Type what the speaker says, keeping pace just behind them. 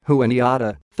WHO and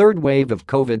IATA, third wave of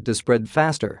COVID to spread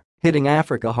faster, hitting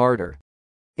Africa harder.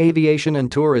 Aviation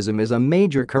and tourism is a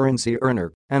major currency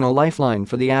earner and a lifeline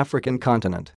for the African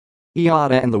continent.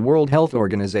 IATA and the World Health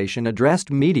Organization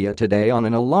addressed media today on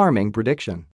an alarming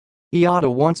prediction.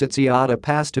 IATA wants its IATA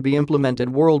Pass to be implemented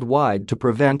worldwide to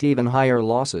prevent even higher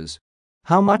losses.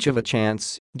 How much of a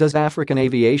chance does African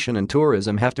aviation and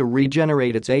tourism have to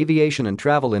regenerate its aviation and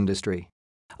travel industry?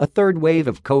 A third wave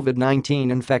of COVID-19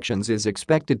 infections is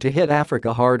expected to hit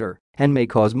Africa harder and may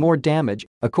cause more damage,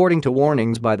 according to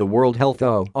warnings by the World Health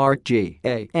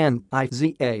Organization and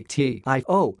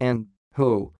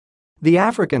WHO. The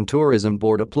African Tourism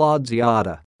Board applauds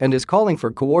IATA and is calling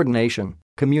for coordination,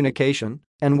 communication,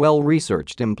 and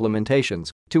well-researched implementations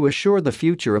to assure the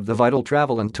future of the vital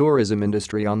travel and tourism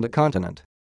industry on the continent.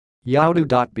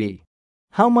 Yahoo.be.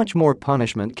 How much more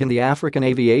punishment can the African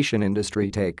aviation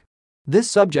industry take?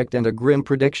 This subject and a grim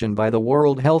prediction by the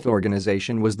World Health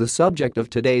Organization was the subject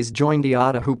of today's joint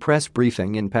IATA-WHO press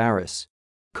briefing in Paris.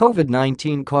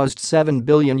 COVID-19 caused $7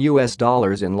 billion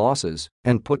in losses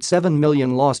and put 7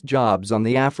 million lost jobs on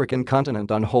the African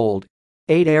continent on hold.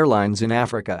 8 airlines in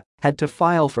Africa had to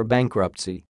file for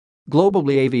bankruptcy.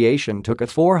 Globally, aviation took a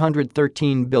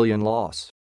 $413 billion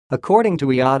loss. According to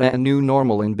IATA, a new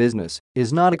normal in business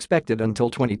is not expected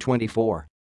until 2024.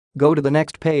 Go to the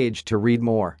next page to read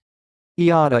more.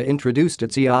 IATA introduced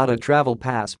its IATA Travel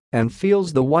Pass and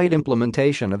feels the wide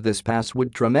implementation of this pass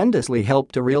would tremendously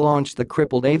help to relaunch the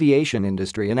crippled aviation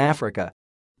industry in Africa.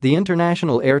 The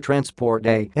International Air Transport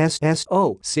IATA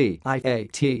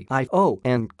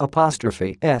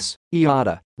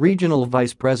Regional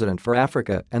Vice President for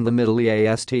Africa and the Middle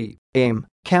East,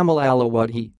 Kamal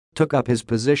Alawadhi, took up his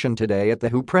position today at the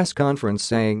WHO press conference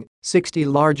saying 60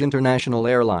 large international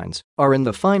airlines are in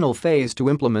the final phase to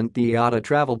implement the IATA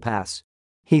Travel Pass.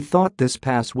 He thought this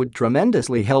pass would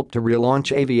tremendously help to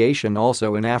relaunch aviation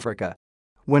also in Africa.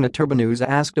 When Turbonews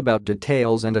asked about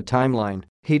details and a timeline,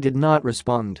 he did not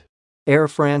respond. Air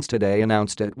France today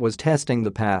announced it was testing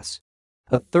the pass.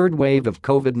 A third wave of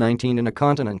COVID-19 in a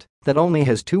continent that only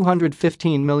has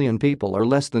 215 million people or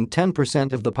less than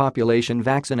 10% of the population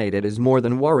vaccinated is more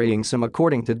than worrying, some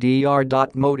according to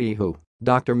Dr. WHO,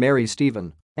 Dr. Mary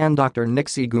Stephen, and Dr.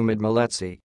 Nixie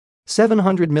Gumid-Maletsi.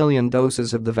 700 million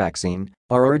doses of the vaccine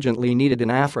are urgently needed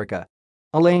in Africa.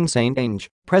 Alain Saint-Ange,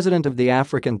 president of the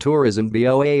African Tourism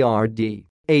Board,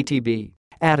 ATB,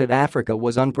 added Africa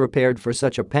was unprepared for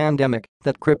such a pandemic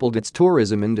that crippled its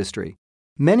tourism industry.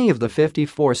 Many of the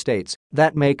 54 states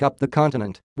that make up the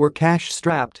continent were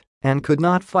cash-strapped and could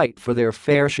not fight for their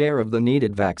fair share of the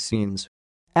needed vaccines.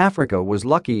 Africa was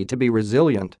lucky to be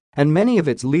resilient, and many of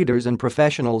its leaders and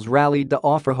professionals rallied to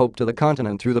offer hope to the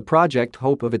continent through the Project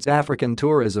Hope of its African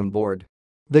Tourism Board.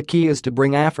 The key is to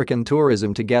bring African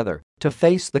tourism together to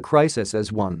face the crisis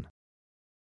as one.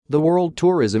 The World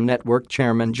Tourism Network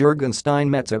chairman Jürgen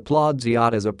Steinmetz applauds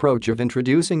IATA's approach of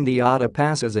introducing the IATA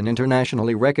Pass as an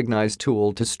internationally recognized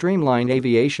tool to streamline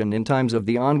aviation in times of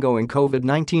the ongoing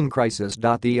COVID-19 crisis.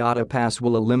 The IATA Pass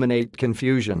will eliminate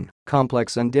confusion,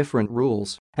 complex and different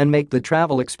rules, and make the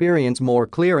travel experience more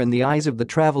clear in the eyes of the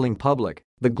traveling public,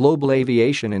 the global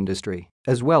aviation industry,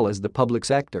 as well as the public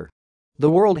sector.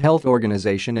 The World Health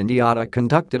Organization and IATA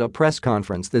conducted a press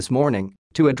conference this morning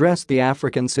to address the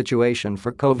African situation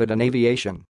for COVID and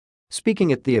aviation.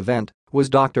 Speaking at the event was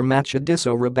Dr.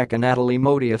 Matshidiso Rebecca Natalie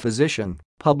Modi, a physician,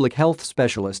 public health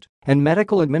specialist, and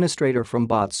medical administrator from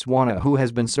Botswana who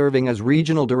has been serving as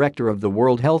regional director of the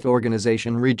World Health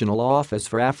Organization Regional Office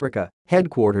for Africa,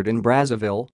 headquartered in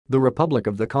Brazzaville, the Republic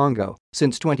of the Congo,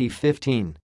 since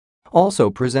 2015. Also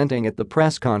presenting at the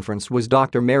press conference was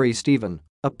Dr. Mary Stephen,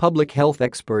 a public health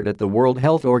expert at the World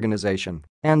Health Organization,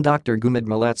 and Dr.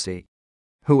 Gumid-Maletsi.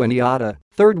 WHO and IATA,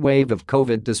 third wave of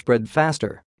COVID to spread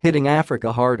faster, hitting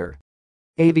Africa harder.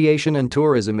 Aviation and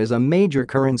tourism is a major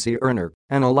currency earner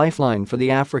and a lifeline for the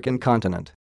African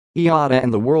continent. IATA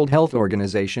and the World Health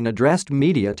Organization addressed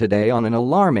media today on an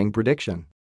alarming prediction.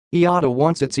 IATA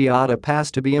wants its IATA Pass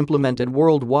to be implemented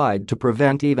worldwide to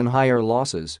prevent even higher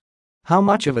losses. How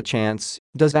much of a chance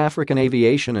does African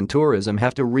aviation and tourism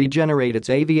have to regenerate its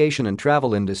aviation and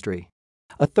travel industry?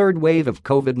 A third wave of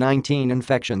COVID-19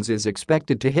 infections is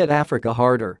expected to hit Africa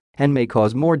harder and may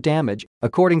cause more damage,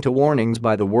 according to warnings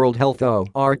by the World Health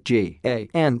Organization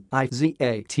and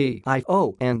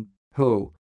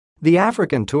WHO. The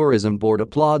African Tourism Board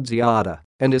applauds IATA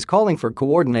and is calling for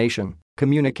coordination,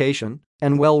 communication,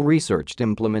 and well-researched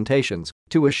implementations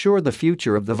to assure the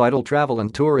future of the vital travel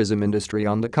and tourism industry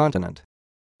on the continent.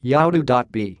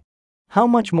 Yahoo.be. How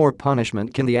much more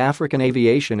punishment can the African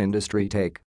aviation industry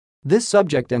take? This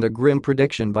subject and a grim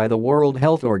prediction by the World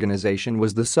Health Organization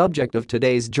was the subject of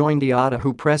today's joint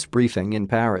IATA-WHO press briefing in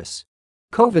Paris.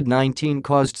 COVID-19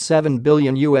 caused $7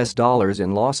 billion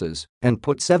in losses and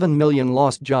put 7 million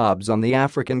lost jobs on the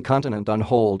African continent on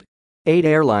hold. 8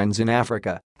 airlines in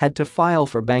Africa had to file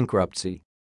for bankruptcy.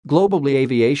 Globally,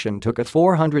 aviation took a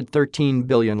 $413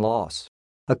 billion loss.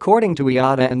 According to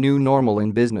IATA, a new normal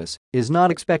in business is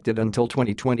not expected until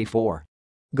 2024.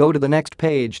 Go to the next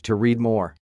page to read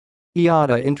more.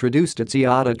 IATA introduced its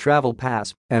IATA Travel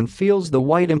Pass and feels the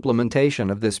wide implementation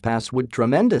of this pass would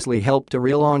tremendously help to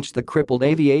relaunch the crippled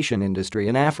aviation industry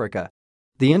in Africa.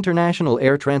 The International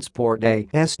Air Transport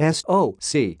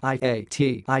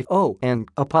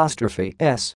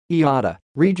IATA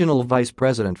Regional Vice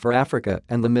President for Africa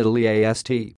and the Middle East,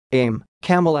 AIM,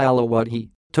 Kamal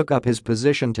Alawadhi, took up his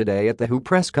position today at the WHO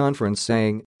press conference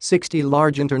saying 60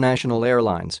 large international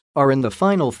airlines are in the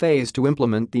final phase to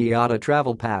implement the IATA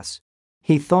Travel Pass.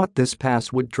 He thought this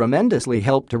pass would tremendously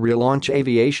help to relaunch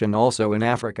aviation also in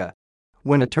Africa.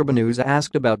 When Turbonews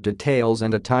asked about details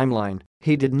and a timeline,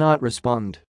 he did not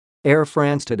respond. Air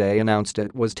France today announced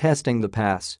it was testing the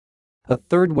pass. A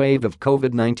third wave of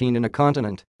COVID-19 in a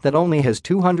continent that only has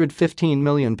 215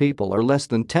 million people or less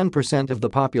than 10% of the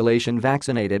population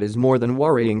vaccinated is more than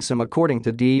worrying, according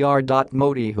to Dr.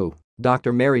 WHO,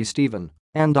 Dr. Mary Stephen,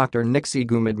 and Dr. Nixie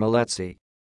Gumid-Maletsi.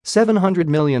 700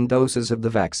 million doses of the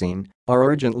vaccine are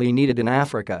urgently needed in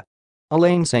Africa.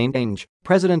 Alain Saint-Ange,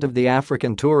 president of the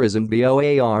African Tourism Board,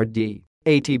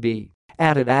 ATB,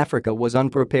 added Africa was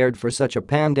unprepared for such a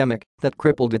pandemic that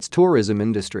crippled its tourism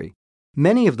industry.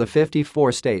 Many of the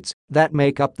 54 states that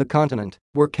make up the continent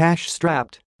were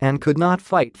cash-strapped and could not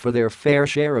fight for their fair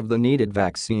share of the needed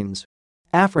vaccines.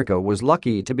 Africa was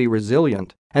lucky to be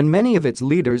resilient, and many of its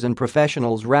leaders and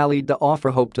professionals rallied to offer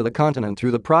hope to the continent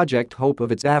through the Project Hope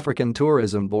of its African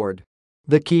Tourism Board.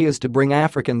 The key is to bring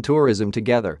African tourism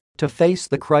together to face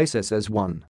the crisis as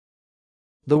one.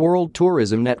 The World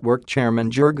Tourism Network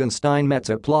chairman Jürgen Steinmetz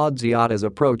applauds IATA's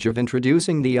approach of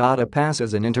introducing the IATA Pass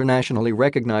as an internationally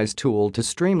recognized tool to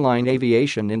streamline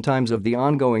aviation in times of the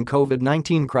ongoing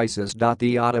COVID-19 crisis. The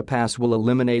IATA Pass will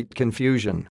eliminate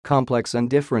confusion, complex and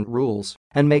different rules,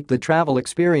 and make the travel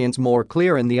experience more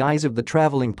clear in the eyes of the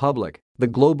traveling public, the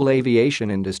global aviation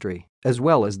industry, as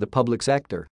well as the public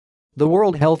sector. The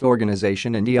World Health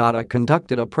Organization and IATA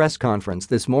conducted a press conference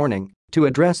this morning to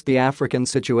address the African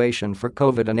situation for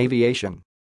COVID and aviation.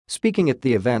 Speaking at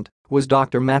the event was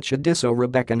Dr. Matshidiso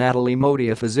Rebecca Natalie Modi,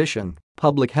 a physician,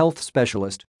 public health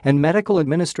specialist, and medical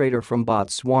administrator from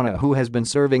Botswana who has been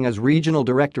serving as regional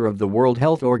director of the World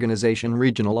Health Organization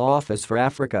Regional Office for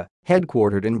Africa,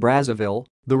 headquartered in Brazzaville,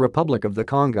 the Republic of the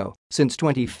Congo, since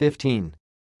 2015.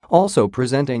 Also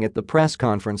presenting at the press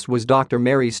conference was Dr.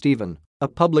 Mary Stephen, a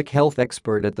public health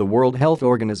expert at the World Health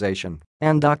Organization,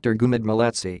 and Dr.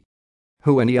 Gumid-Maletsi.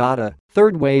 WHO and IATA,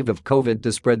 third wave of COVID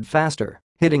to spread faster,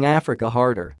 hitting Africa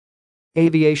harder.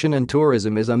 Aviation and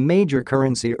tourism is a major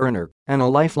currency earner and a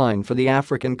lifeline for the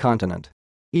African continent.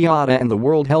 IATA and the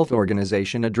World Health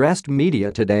Organization addressed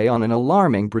media today on an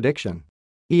alarming prediction.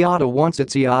 IATA wants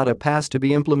its IATA Pass to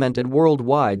be implemented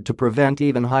worldwide to prevent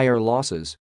even higher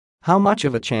losses. How much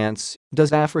of a chance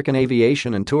does African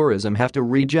aviation and tourism have to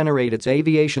regenerate its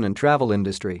aviation and travel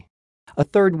industry? A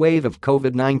third wave of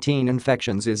COVID-19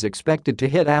 infections is expected to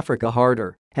hit Africa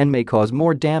harder and may cause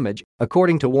more damage,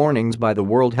 according to warnings by the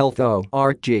World Health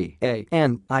Organization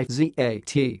and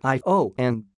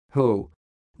WHO.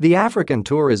 The African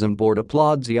Tourism Board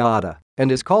applauds IATA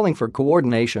and is calling for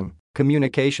coordination,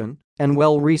 communication, and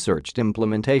well-researched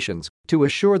implementations to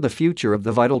assure the future of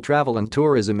the vital travel and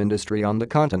tourism industry on the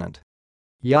continent.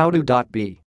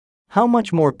 Yaudu.b. How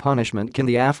much more punishment can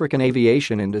the African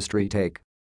aviation industry take?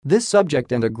 This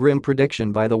subject and a grim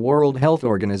prediction by the World Health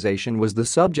Organization was the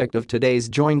subject of today's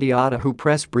joint IATA-WHO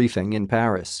press briefing in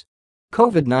Paris.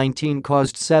 COVID-19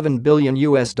 caused $7 billion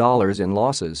in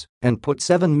losses and put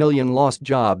 7 million lost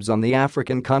jobs on the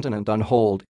African continent on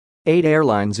hold. 8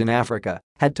 airlines in Africa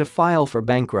had to file for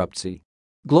bankruptcy.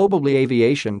 Globally,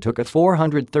 aviation took a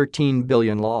 $413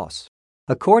 billion loss.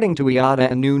 According to IATA,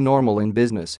 a new normal in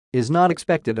business is not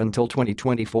expected until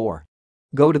 2024.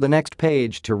 Go to the next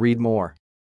page to read more.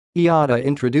 IATA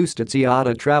introduced its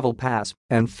IATA Travel Pass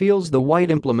and feels the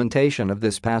wide implementation of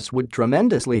this pass would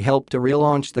tremendously help to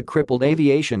relaunch the crippled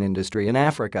aviation industry in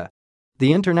Africa.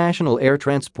 The International Air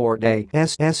Transport IATA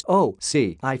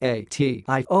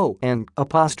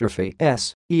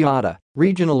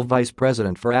Regional Vice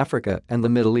President for Africa and the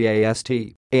Middle East,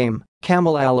 AIM,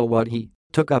 Kamal Alawadhi,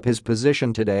 took up his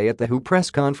position today at the WHO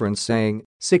press conference saying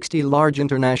 60 large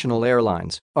international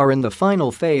airlines are in the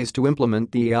final phase to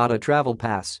implement the IATA Travel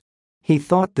Pass. He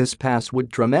thought this pass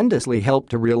would tremendously help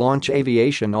to relaunch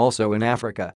aviation also in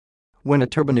Africa. When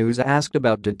Turbonews asked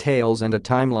about details and a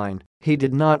timeline, he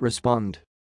did not respond.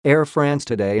 Air France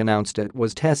today announced it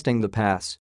was testing the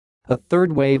pass. A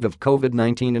third wave of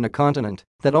COVID-19 in a continent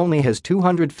that only has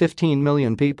 215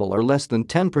 million people or less than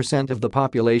 10% of the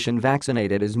population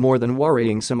vaccinated is more than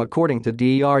worrying, according to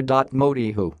Dr.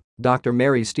 Modi Hu, Dr.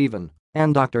 Mary Stephen,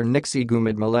 and Dr. Nixie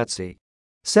Gumid-Maletsi.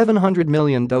 700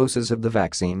 million doses of the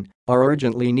vaccine are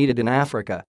urgently needed in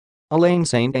Africa. Alain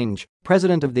Saint-Ange,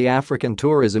 president of the African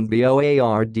Tourism Board,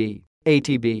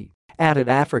 ATB, added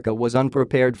Africa was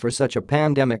unprepared for such a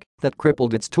pandemic that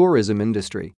crippled its tourism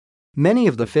industry. Many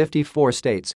of the 54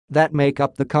 states that make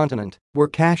up the continent were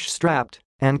cash-strapped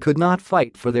and could not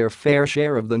fight for their fair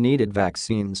share of the needed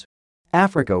vaccines.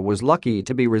 Africa was lucky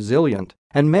to be resilient,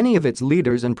 and many of its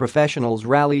leaders and professionals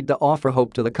rallied to offer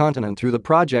hope to the continent through the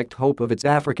Project Hope of its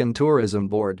African Tourism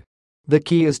Board. The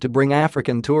key is to bring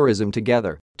African tourism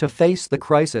together to face the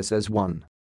crisis as one.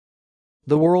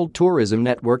 The World Tourism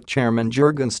Network chairman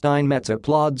Jürgen Steinmetz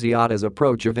applauds IATA's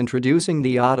approach of introducing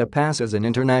the IATA Pass as an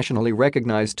internationally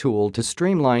recognized tool to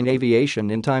streamline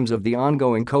aviation in times of the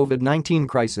ongoing COVID-19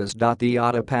 crisis. The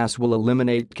IATA Pass will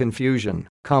eliminate confusion,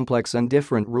 complex and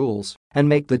different rules, and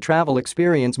make the travel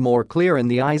experience more clear in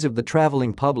the eyes of the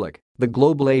traveling public, the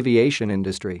global aviation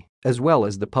industry, as well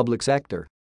as the public sector.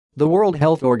 The World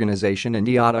Health Organization and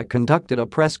IATA conducted a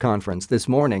press conference this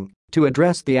morning to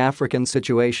address the African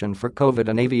situation for COVID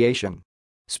and aviation.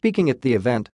 Speaking at the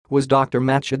event was Dr.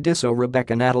 Matshidiso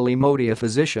Rebecca Natalie Modi, a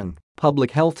physician,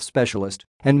 public health specialist,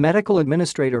 and medical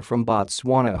administrator from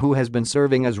Botswana who has been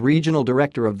serving as regional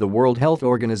director of the World Health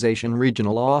Organization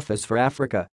Regional Office for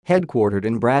Africa, headquartered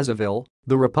in Brazzaville,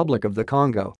 the Republic of the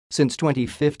Congo, since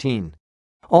 2015.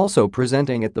 Also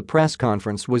presenting at the press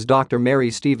conference was Dr.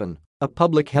 Mary Stephen, a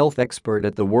public health expert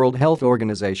at the World Health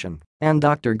Organization, and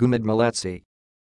Dr. Gumid-Maletsi,